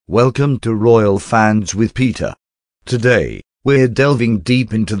Welcome to Royal Fans with Peter. Today, we're delving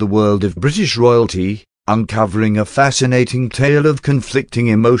deep into the world of British royalty, uncovering a fascinating tale of conflicting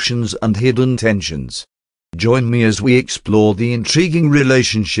emotions and hidden tensions. Join me as we explore the intriguing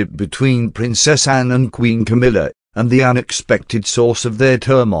relationship between Princess Anne and Queen Camilla, and the unexpected source of their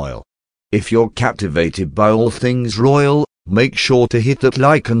turmoil. If you're captivated by all things royal, make sure to hit that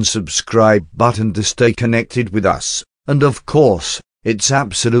like and subscribe button to stay connected with us, and of course, it's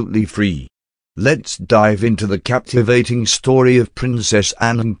absolutely free. Let's dive into the captivating story of Princess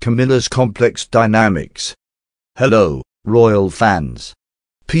Anne and Camilla's complex dynamics. Hello, royal fans.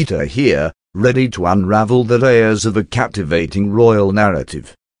 Peter here, ready to unravel the layers of a captivating royal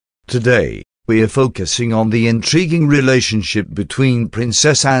narrative. Today, we are focusing on the intriguing relationship between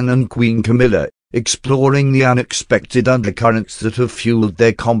Princess Anne and Queen Camilla, exploring the unexpected undercurrents that have fueled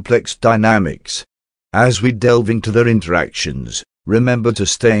their complex dynamics. As we delve into their interactions, remember to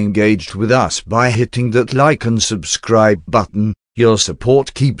stay engaged with us by hitting that like and subscribe button. Your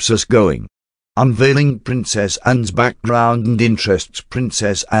support keeps us going. Unveiling Princess Anne's background and interests.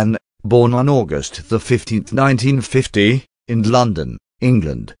 Princess Anne, born on August 15, 1950, in London,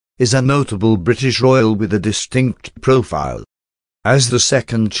 England, is a notable British royal with a distinct profile. As the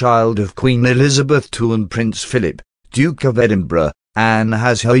second child of Queen Elizabeth II and Prince Philip, Duke of Edinburgh, Anne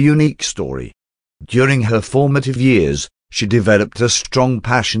has her unique story. During her formative years, she developed a strong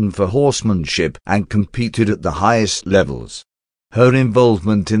passion for horsemanship and competed at the highest levels. Her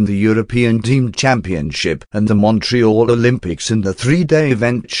involvement in the European Team Championship and the Montreal Olympics in the three-day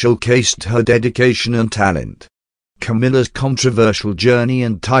event showcased her dedication and talent. Camilla's controversial journey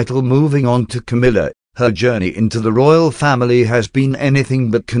and title. Moving on to Camilla, her journey into the royal family has been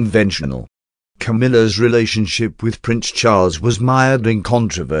anything but conventional. Camilla's relationship with Prince Charles was mired in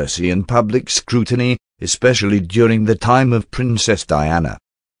controversy and public scrutiny, especially during the time of Princess Diana.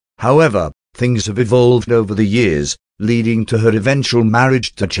 However, things have evolved over the years, leading to her eventual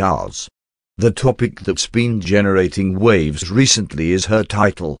marriage to Charles. The topic that's been generating waves recently is her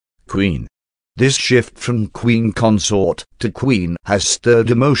title, Queen. This shift from Queen Consort to Queen has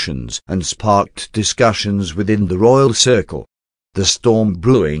stirred emotions and sparked discussions within the royal circle. The storm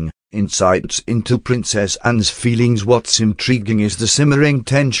brewing, insights into Princess Anne's feelings. What's intriguing is the simmering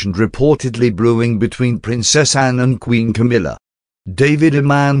tension reportedly brewing between Princess Anne and Queen Camilla. David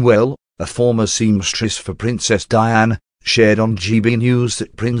Emanuel, a former seamstress for Princess Diana, shared on GB News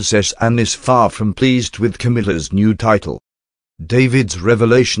that Princess Anne is far from pleased with Camilla's new title. David's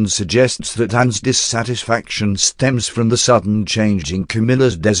revelation suggests that Anne's dissatisfaction stems from the sudden change in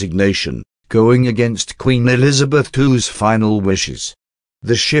Camilla's designation, going against Queen Elizabeth II's final wishes.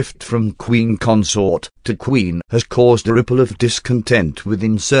 The shift from Queen Consort to Queen has caused a ripple of discontent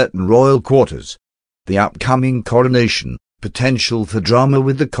within certain royal quarters. The upcoming coronation, potential for drama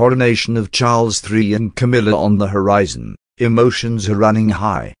with the coronation of Charles III and Camilla on the horizon, emotions are running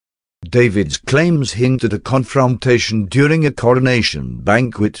high. David's claims hint at a confrontation during a coronation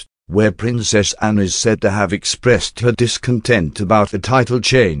banquet, where Princess Anne is said to have expressed her discontent about the title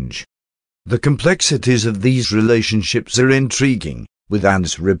change. The complexities of these relationships are intriguing, with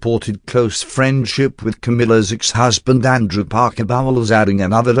Anne's reported close friendship with Camilla's ex-husband Andrew Parker Bowles adding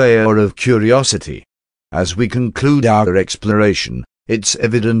another layer of curiosity. As we conclude our exploration, it's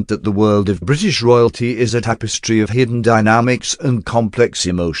evident that the world of British royalty is a tapestry of hidden dynamics and complex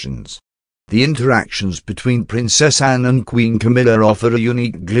emotions. The interactions between Princess Anne and Queen Camilla offer a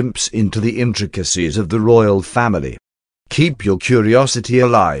unique glimpse into the intricacies of the royal family. Keep your curiosity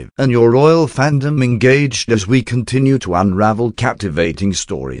alive and your royal fandom engaged as we continue to unravel captivating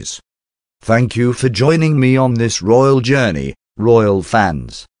stories. Thank you for joining me on this royal journey, royal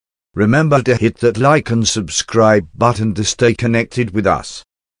fans. Remember to hit that like and subscribe button to stay connected with us.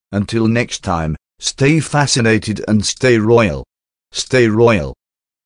 Until next time, stay fascinated and stay royal. Stay royal.